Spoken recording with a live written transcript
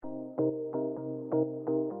Hello,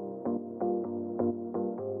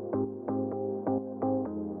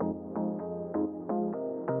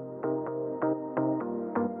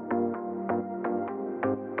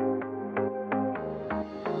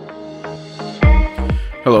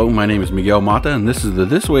 my name is Miguel Mata, and this is the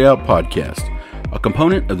This Way Out podcast, a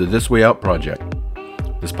component of the This Way Out project.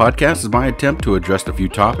 This podcast is my attempt to address a few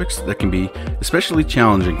topics that can be especially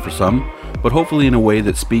challenging for some, but hopefully in a way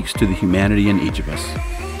that speaks to the humanity in each of us.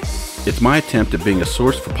 It's my attempt at being a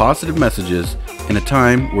source for positive messages in a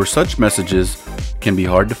time where such messages can be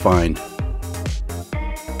hard to find.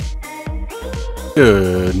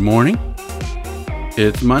 Good morning.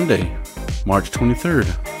 It's Monday, March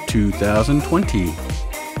 23rd, 2020.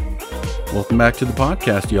 Welcome back to the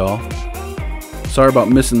podcast, y'all. Sorry about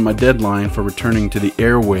missing my deadline for returning to the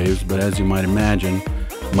airwaves, but as you might imagine,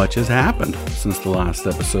 much has happened since the last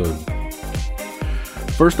episode.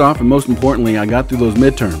 First off, and most importantly, I got through those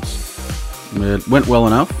midterms. It went well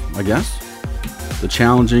enough, I guess. The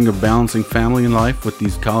challenging of balancing family and life with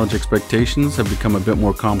these college expectations have become a bit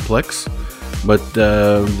more complex, but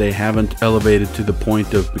they haven't elevated to the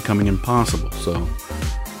point of becoming impossible, so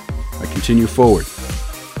I continue forward.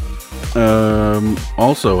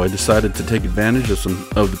 Also, I decided to take advantage of some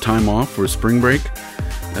of the time off for a spring break,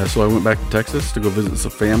 so I went back to Texas to go visit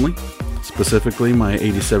some family, specifically my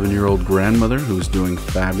 87-year-old grandmother, who's doing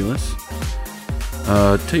fabulous.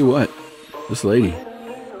 Tell you what, this lady,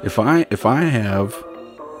 if I have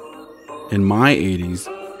in my 80s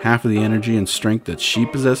half of the energy and strength that she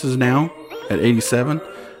possesses now at 87,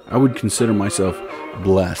 I would consider myself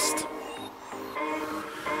blessed.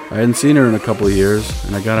 I hadn't seen her in a couple of years,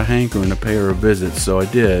 and I got a hankering to pay her a visit, so I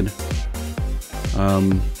did.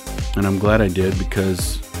 And I'm glad I did,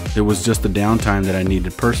 because it was just the downtime that I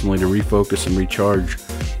needed personally to refocus and recharge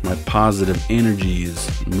my positive energies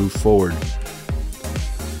and move forward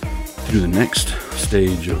through the next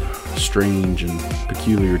stage of strange and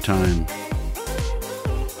peculiar time.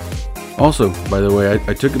 Also, by the way,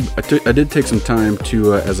 I did take some time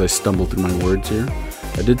to, as I stumble through my words here,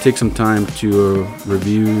 I did take some time to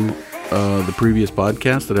review the previous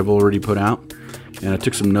podcast that I've already put out, and I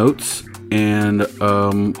took some notes, and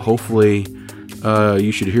hopefully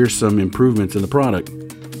you should hear some improvements in the product.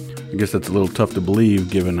 I guess that's a little tough to believe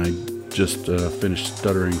given I just finished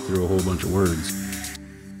stuttering through a whole bunch of words.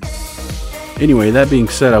 Anyway, that being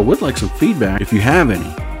said, I would like some feedback if you have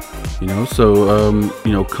any.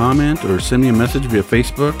 Comment or send me a message via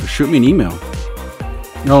Facebook or shoot me an email.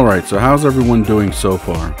 Alright, so how's everyone doing so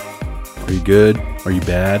far? Are you good? Are you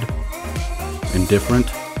bad?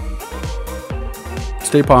 Indifferent?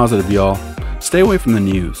 Stay positive, y'all. Stay away from the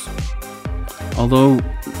news. Although,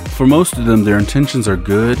 for most of them, their intentions are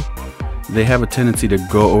good, they have a tendency to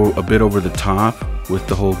go a bit over the top with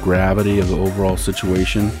the whole gravity of the overall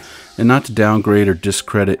situation, and not to downgrade or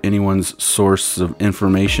discredit anyone's source of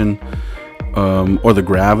information or the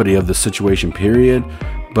gravity of the situation, period,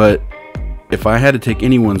 but if I had to take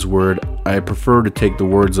anyone's word, I prefer to take the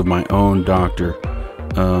words of my own doctor,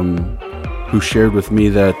 who shared with me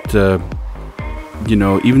that,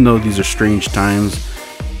 even though these are strange times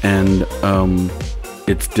and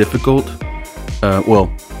it's difficult,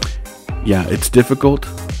 it's difficult,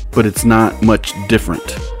 but it's not much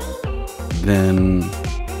different than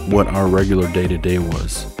what our regular day-to-day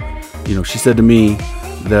was. She said to me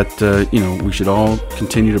that we should all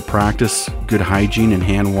continue to practice good hygiene and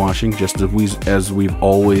hand washing just as we've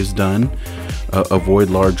always done. Avoid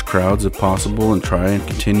large crowds if possible, and try and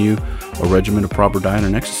continue a regimen of proper diet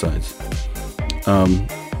and exercise.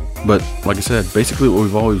 But like I said, basically what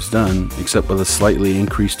we've always done, except with a slightly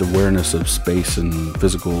increased awareness of space and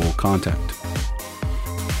physical contact.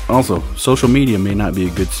 Also, social media may not be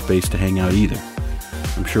a good space to hang out either.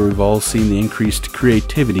 I'm sure we've all seen the increased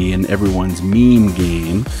creativity in everyone's meme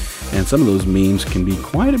game, and some of those memes can be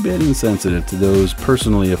quite a bit insensitive to those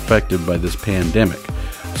personally affected by this pandemic.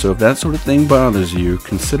 So if that sort of thing bothers you,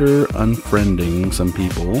 consider unfriending some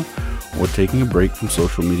people or taking a break from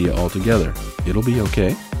social media altogether. It'll be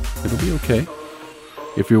okay. It'll be okay.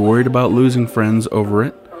 If you're worried about losing friends over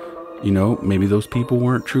it, maybe those people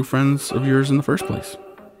weren't true friends of yours in the first place.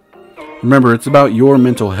 Remember, it's about your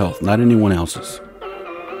mental health, not anyone else's.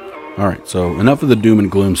 Alright, so enough of the doom and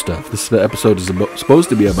gloom stuff. This episode is supposed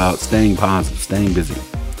to be about staying positive, staying busy.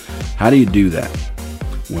 How do you do that?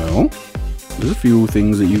 Well, there's a few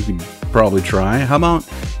things that you could probably try. How about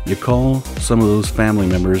you call some of those family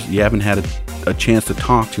members you haven't had a chance to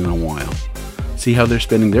talk to in a while. See how they're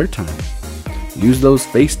spending their time. Use those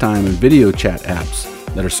FaceTime and video chat apps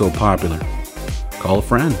that are so popular. Call a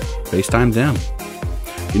friend. FaceTime them.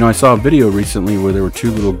 I saw a video recently where there were two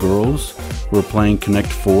little girls were playing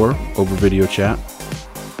Connect 4 over video chat.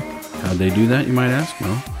 How'd they do that, you might ask?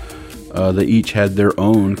 Well, they each had their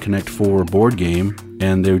own Connect 4 board game,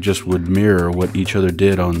 and they just would mirror what each other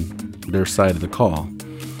did on their side of the call.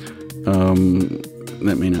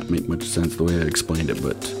 That may not make much sense the way I explained it,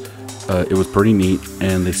 but it was pretty neat,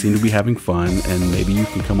 and they seem to be having fun, and maybe you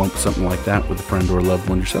can come up with something like that with a friend or a loved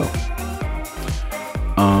one yourself.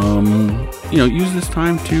 Use this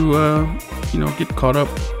time to get caught up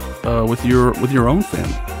with your own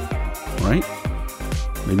family, right?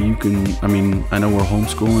 Maybe you can, I know we're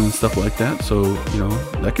homeschooling and stuff like that, so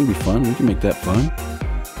that can be fun. We can make that fun.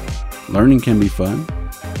 Learning can be fun.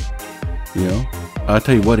 I'll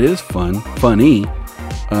tell you what is funny.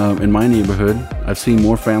 In my neighborhood, I've seen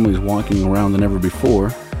more families walking around than ever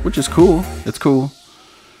before, which is cool. It's cool.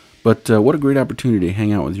 But what a great opportunity to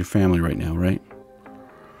hang out with your family right now, right?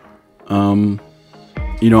 I'm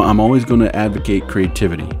always going to advocate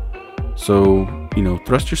creativity. So,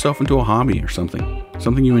 thrust yourself into a hobby or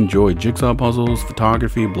something you enjoy. Jigsaw puzzles,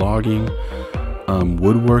 photography, blogging,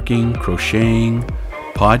 woodworking, crocheting,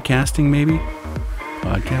 podcasting maybe.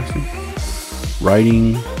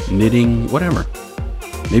 Writing, knitting, whatever.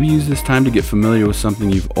 Maybe use this time to get familiar with something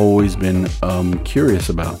you've always been curious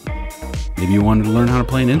about. Maybe you wanted to learn how to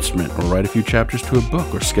play an instrument, or write a few chapters to a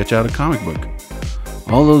book, or sketch out a comic book.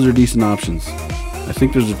 All those are decent options. I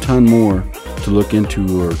think there's a ton more to look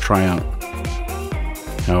into or try out.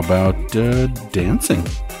 How about dancing?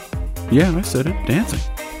 Yeah, I said it, dancing.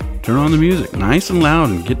 Turn on the music nice and loud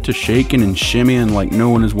and get to shaking and shimmying like no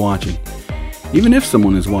one is watching. Even if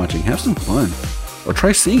someone is watching, have some fun. Or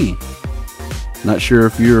try singing. Not sure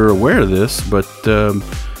if you're aware of this, but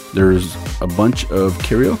there's a bunch of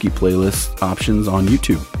karaoke playlist options on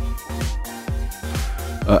YouTube.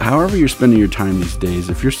 However you're spending your time these days,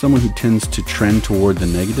 if you're someone who tends to trend toward the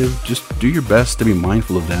negative, just do your best to be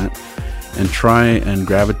mindful of that and try and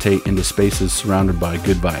gravitate into spaces surrounded by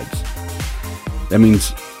good vibes. That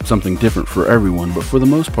means something different for everyone, but for the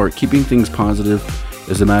most part, keeping things positive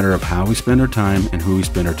is a matter of how we spend our time and who we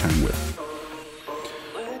spend our time with.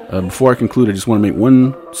 Before I conclude, I just want to make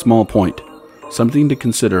one small point. Something to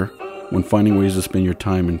consider when finding ways to spend your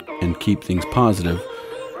time and keep things positive.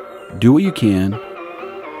 Do what you can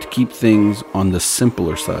to keep things on the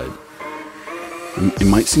simpler side. It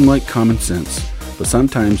might seem like common sense, but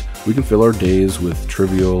sometimes we can fill our days with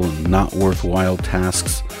trivial and not worthwhile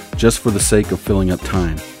tasks just for the sake of filling up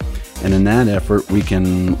time. And in that effort, we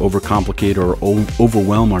can overcomplicate or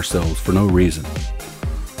overwhelm ourselves for no reason.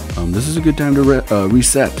 This is a good time to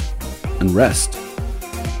reset and rest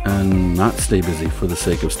and not stay busy for the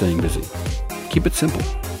sake of staying busy. Keep it simple.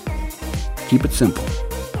 Keep it simple.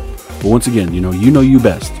 But once again, you know you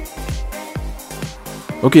best.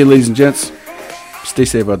 Okay, ladies and gents, stay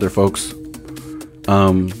safe out there, folks.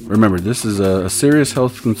 Remember, this is a serious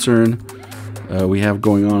health concern we have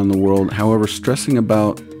going on in the world. However, stressing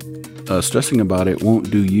about it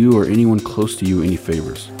won't do you or anyone close to you any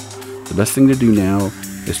favors. The best thing to do now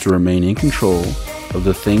is to remain in control of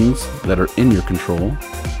the things that are in your control.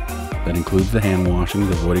 That includes the hand washing,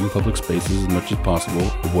 avoiding public spaces as much as possible,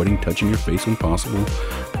 avoiding touching your face when possible,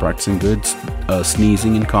 practicing good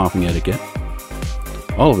sneezing and coughing etiquette,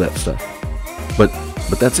 all of that stuff. But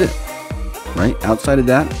that's it, right? Outside of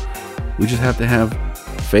that, we just have to have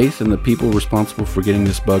faith in the people responsible for getting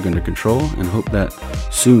this bug under control, and hope that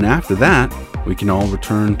soon after that, we can all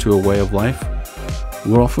return to a way of life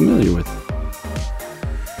we're all familiar with.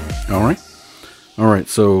 All right.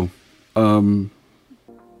 So,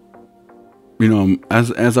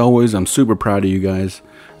 as always, I'm super proud of you guys.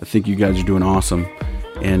 I think you guys are doing awesome,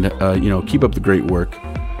 and keep up the great work.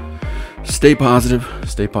 Stay positive.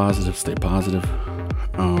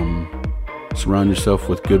 Surround yourself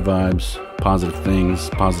with good vibes, positive things,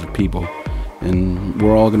 positive people, and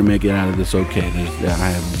we're all going to make it out of this okay. I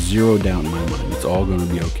have zero doubt in my mind. It's all going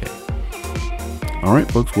to be okay. All right,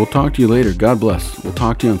 folks, we'll talk to you later. God bless. We'll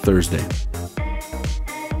talk to you on Thursday.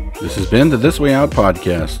 This has been the This Way Out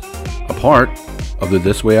podcast, a part of the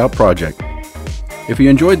This Way Out project. If you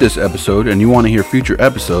enjoyed this episode and you want to hear future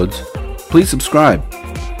episodes, please subscribe.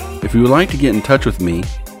 If you would like to get in touch with me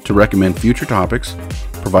to recommend future topics,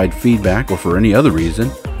 provide feedback, or for any other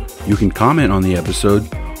reason, you can comment on the episode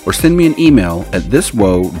or send me an email at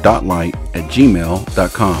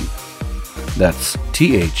thiswo.light@gmail.com. That's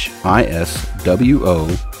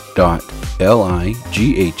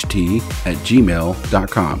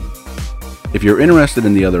thiswo.light@gmail.com. If you're interested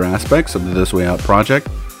in the other aspects of the This Way Out project,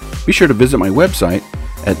 be sure to visit my website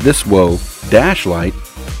at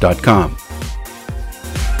thiswo-light.com.